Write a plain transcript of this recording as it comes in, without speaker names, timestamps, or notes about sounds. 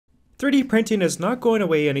3D printing is not going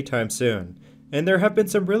away anytime soon, and there have been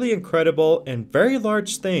some really incredible and very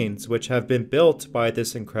large things which have been built by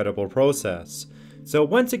this incredible process. So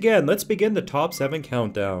once again, let's begin the top 7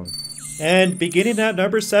 countdown. And beginning at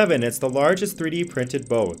number 7, it's the largest 3D printed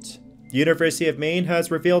boat. The University of Maine has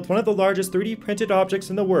revealed one of the largest 3D printed objects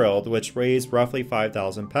in the world, which weighs roughly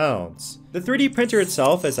 5,000 pounds. The 3D printer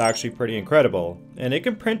itself is actually pretty incredible, and it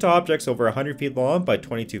can print objects over 100 feet long by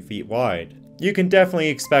 22 feet wide. You can definitely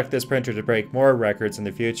expect this printer to break more records in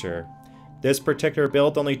the future. This particular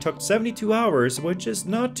build only took 72 hours, which is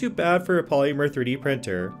not too bad for a polymer 3D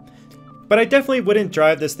printer. But I definitely wouldn't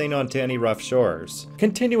drive this thing onto any rough shores.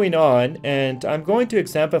 Continuing on, and I'm going to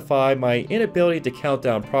exemplify my inability to count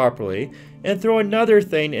down properly and throw another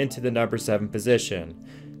thing into the number 7 position.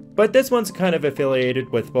 But this one's kind of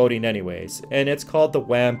affiliated with boating anyways, and it's called the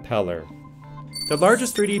Waampeller. The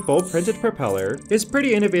largest 3D boat printed propeller is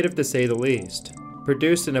pretty innovative to say the least.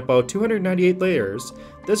 Produced in about 298 layers,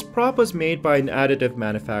 this prop was made by an additive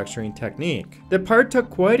manufacturing technique. The part took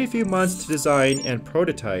quite a few months to design and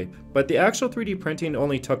prototype, but the actual 3D printing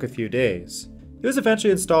only took a few days. It was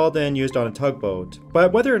eventually installed and used on a tugboat,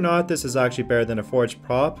 but whether or not this is actually better than a forged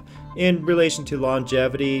prop in relation to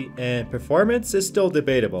longevity and performance is still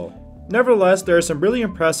debatable. Nevertheless, there are some really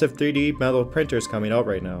impressive 3D metal printers coming out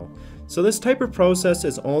right now, so this type of process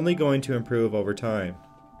is only going to improve over time.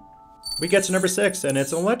 We get to number 6, and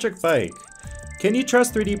it's an electric bike. Can you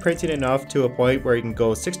trust 3D printing enough to a point where you can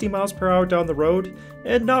go 60 miles per hour down the road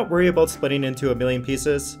and not worry about splitting into a million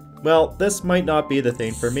pieces? Well, this might not be the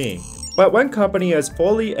thing for me. But one company has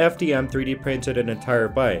fully FDM 3D printed an entire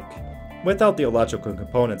bike, without the electrical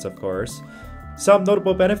components of course. Some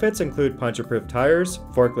notable benefits include puncture-proof tires,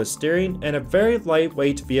 forkless steering, and a very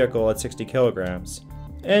lightweight vehicle at 60 kilograms.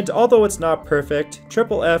 And although it's not perfect,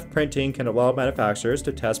 Triple F printing can allow manufacturers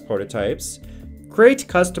to test prototypes, create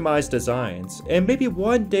customized designs, and maybe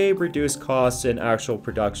one day reduce costs in actual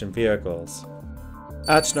production vehicles.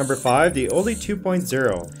 At number 5, the Olli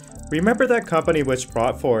 2.0. Remember that company which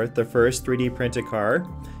brought forth the first 3D printed car?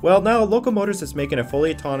 Well, now Local Motors is making a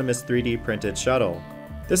fully autonomous 3D printed shuttle.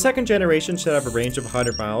 The second generation should have a range of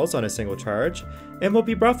 100 miles on a single charge, and will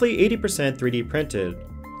be roughly 80% 3D printed.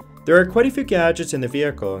 There are quite a few gadgets in the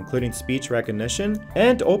vehicle, including speech recognition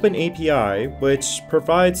and Open API, which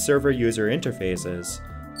provides server user interfaces.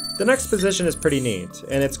 The next position is pretty neat,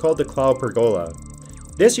 and it's called the Cloud Pergola.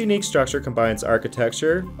 This unique structure combines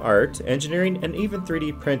architecture, art, engineering, and even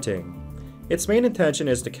 3D printing. Its main intention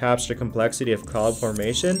is to capture the complexity of cloud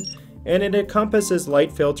formation, and it encompasses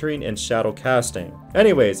light filtering and shadow casting.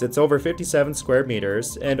 Anyways, it's over 57 square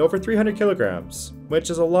meters and over 300 kilograms,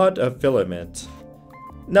 which is a lot of filament.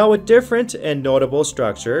 Now, a different and notable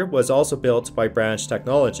structure was also built by Branch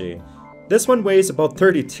Technology. This one weighs about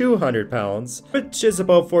 3,200 pounds, which is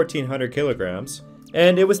about 1,400 kilograms,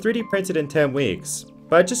 and it was 3D printed in 10 weeks.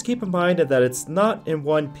 But just keep in mind that it's not in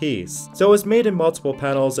one piece, so it was made in multiple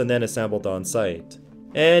panels and then assembled on site.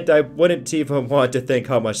 And I wouldn't even want to think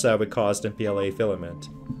how much that would cost in PLA filament.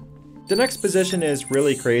 The next position is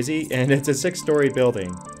really crazy, and it's a 6-story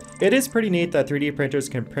building. It is pretty neat that 3D printers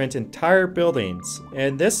can print entire buildings,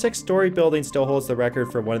 and this 6-story building still holds the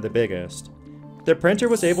record for one of the biggest. The printer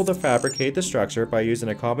was able to fabricate the structure by using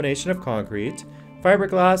a combination of concrete,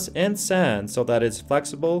 fiberglass, and sand so that it's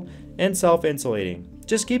flexible and self-insulating.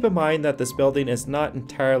 Just keep in mind that this building is not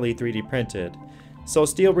entirely 3D printed, so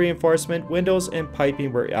steel reinforcement, windows, and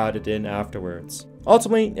piping were added in afterwards.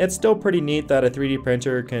 Ultimately, it's still pretty neat that a 3D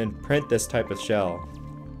printer can print this type of shell.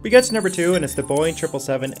 We get to number 2, and it's the Boeing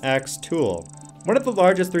 777X tool. One of the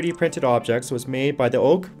largest 3D printed objects was made by the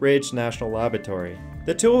Oak Ridge National Laboratory.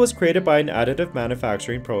 The tool was created by an additive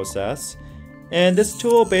manufacturing process, and this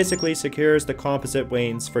tool basically secures the composite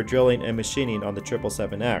vanes for drilling and machining on the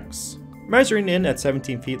 777X. Measuring in at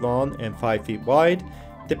 17 feet long and 5 feet wide,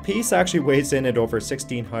 the piece actually weighs in at over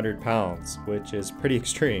 1,600 pounds, which is pretty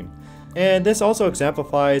extreme. And this also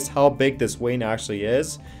exemplifies how big this vane actually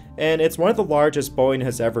is, and it's one of the largest Boeing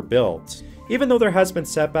has ever built. Even though there has been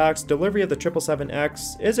setbacks, delivery of the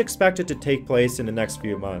 777X is expected to take place in the next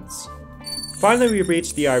few months. Finally, we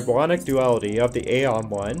reach the ironic duality of the Aeon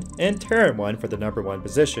 1 and Terran 1 for the number 1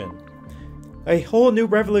 position. A whole new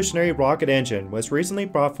revolutionary rocket engine was recently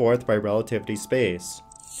brought forth by Relativity Space.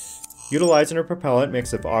 Utilizing a propellant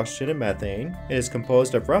mix of oxygen and methane, it is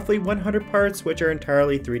composed of roughly 100 parts which are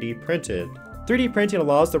entirely 3D printed. 3D printing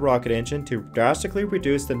allows the rocket engine to drastically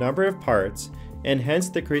reduce the number of parts and hence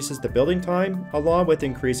decreases the building time along with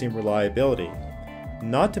increasing reliability,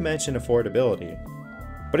 not to mention affordability.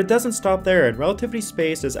 But it doesn't stop there, and Relativity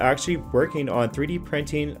Space is actually working on 3D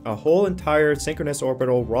printing a whole entire synchronous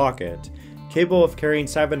orbital rocket capable of carrying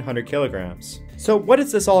 700 kilograms. So what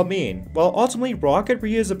does this all mean? Well, ultimately, rocket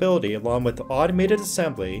reusability along with automated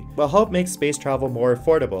assembly will help make space travel more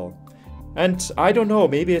affordable. And I don't know,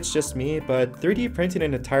 maybe it's just me, but 3D printing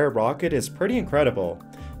an entire rocket is pretty incredible.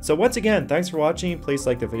 So once again, thanks for watching, please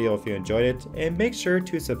like the video if you enjoyed it, and make sure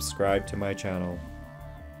to subscribe to my channel.